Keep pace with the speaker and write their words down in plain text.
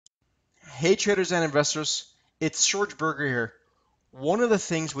Hey traders and investors, it's George Berger here. One of the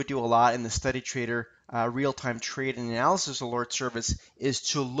things we do a lot in the Steady Trader real-time trade and analysis alert service is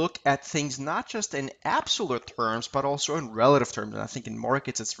to look at things not just in absolute terms, but also in relative terms. And I think in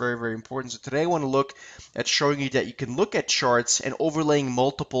markets, it's very, very important. So today I want to look at showing you that you can look at charts and overlaying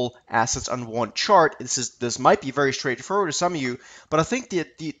multiple assets on one chart. This might be very straightforward to some of you, but I think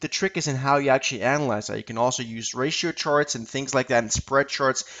the trick is in how you actually analyze that. You can also use ratio charts and things like that and spread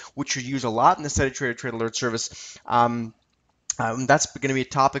charts, which you use a lot in the Steady Trader Trade Alert service. That's going to be a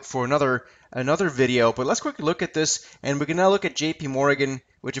topic for another video, but let's quickly look at this, and we're going to look at JP Morgan,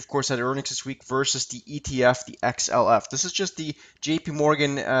 which of course had earnings this week, versus the ETF, the XLF. This is just the JP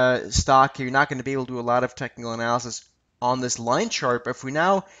Morgan stock. You're not going to be able to do a lot of technical analysis on this line chart, but if we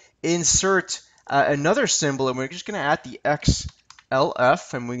now insert another symbol, and we're just going to add the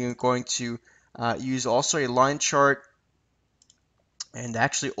XLF, and we're going to use also a line chart and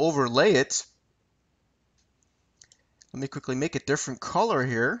actually overlay it. Let me quickly make a different color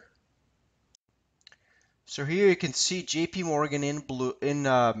here. So here you can see JP Morgan in blue, in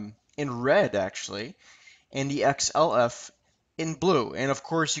red actually, and the XLF in blue. And of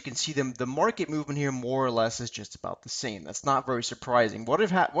course you can see the market movement here more or less is just about the same. That's not very surprising. What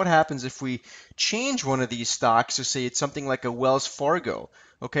happens if we change one of these stocks to say it's something like a Wells Fargo?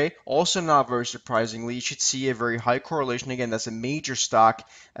 Okay, also not very surprisingly, you should see a very high correlation. Again, that's a major stock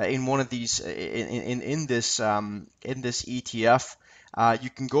in one of these in this ETF. You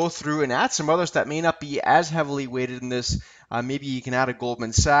can go through and add some others that may not be as heavily weighted in this. Maybe you can add a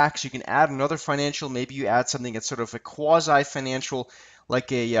Goldman Sachs. You can add another financial. Maybe you add something that's sort of a quasi-financial,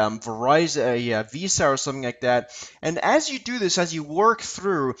 like a Verizon, a Visa, or something like that. And as you do this, as you work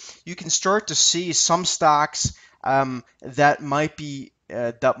through, you can start to see some stocks that might be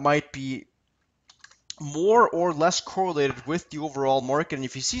more or less correlated with the overall market. And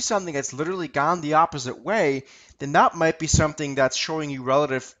if you see something that's literally gone the opposite way, then that might be something that's showing you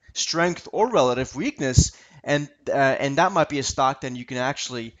relative strength or relative weakness, and that might be a stock then you can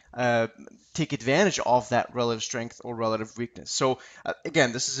actually take advantage of that relative strength or relative weakness. So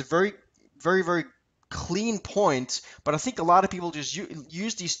again, this is a very, very, very clean point, but I think a lot of people just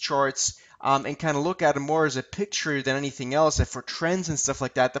use these charts and kind of look at them more as a picture than anything else. And for trends and stuff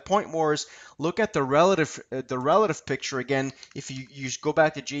like that, the point more is look at the relative picture. Again, if you go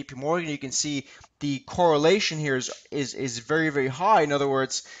back to JP Morgan, you can see the correlation here is very, very high. In other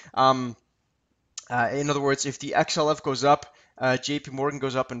words, if the XLF goes up, JP Morgan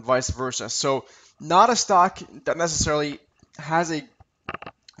goes up, and vice versa. So not a stock that necessarily has a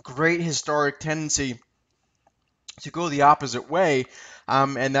great historic tendency to go the opposite way,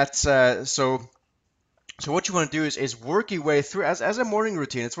 and that's so. So what you want to do is work your way through as a morning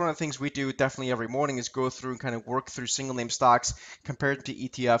routine. It's one of the things we do definitely every morning is go through and kind of work through single name stocks compared to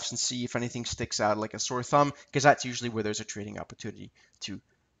ETFs and see if anything sticks out like a sore thumb, because that's usually where there's a trading opportunity to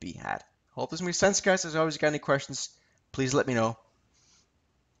be had. Hope this makes sense, guys. As always, got any questions, please let me know,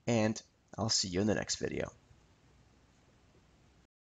 and I'll see you in the next video.